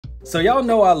So y'all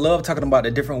know I love talking about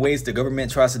the different ways the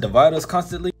government tries to divide us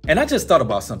constantly. And I just thought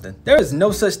about something. There is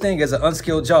no such thing as an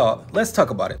unskilled job. Let's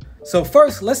talk about it. So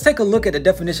first, let's take a look at the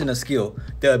definition of skill.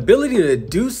 The ability to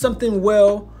do something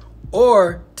well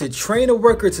or to train a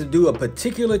worker to do a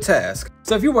particular task.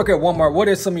 So if you work at Walmart, what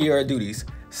are some of your duties?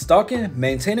 Stocking,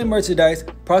 maintaining merchandise,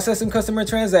 processing customer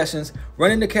transactions,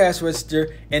 running the cash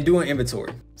register, and doing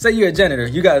inventory. Say you're a janitor,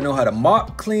 you gotta know how to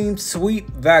mop, clean, sweep,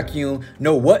 vacuum,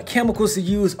 know what chemicals to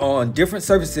use on different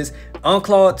surfaces,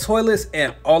 unclog toilets,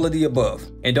 and all of the above.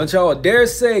 And don't y'all dare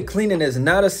say cleaning is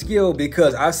not a skill,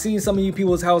 because I've seen some of you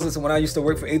people's houses when I used to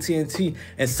work for AT&T,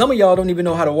 and some of y'all don't even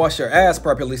know how to wash your ass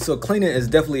properly, so cleaning is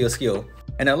definitely a skill.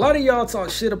 And a lot of y'all talk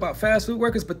shit about fast food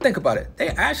workers, but think about it. They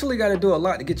actually got to do a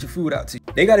lot to get your food out to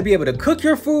you. They got to be able to cook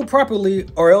your food properly,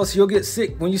 or else you'll get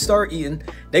sick when you start eating.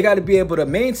 They got to be able to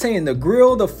maintain the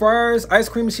grill, the fryers, ice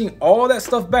cream machine, all that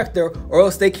stuff back there, or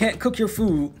else they can't cook your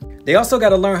food. They also got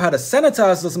to learn how to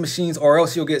sanitize those machines, or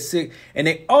else you'll get sick. And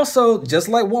they also, just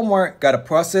like Walmart, got to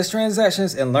process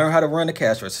transactions and learn how to run the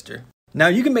cash register. Now,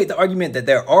 you can make the argument that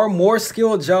there are more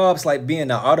skilled jobs like being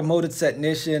an automotive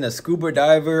technician, a scuba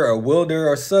diver, a welder,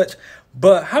 or such,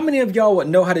 but how many of y'all would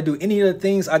know how to do any of the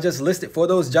things I just listed for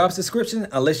those job descriptions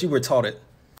unless you were taught it?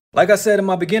 Like I said in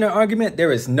my beginner argument,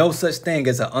 there is no such thing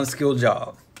as an unskilled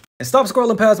job. And stop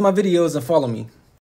scrolling past my videos and follow me.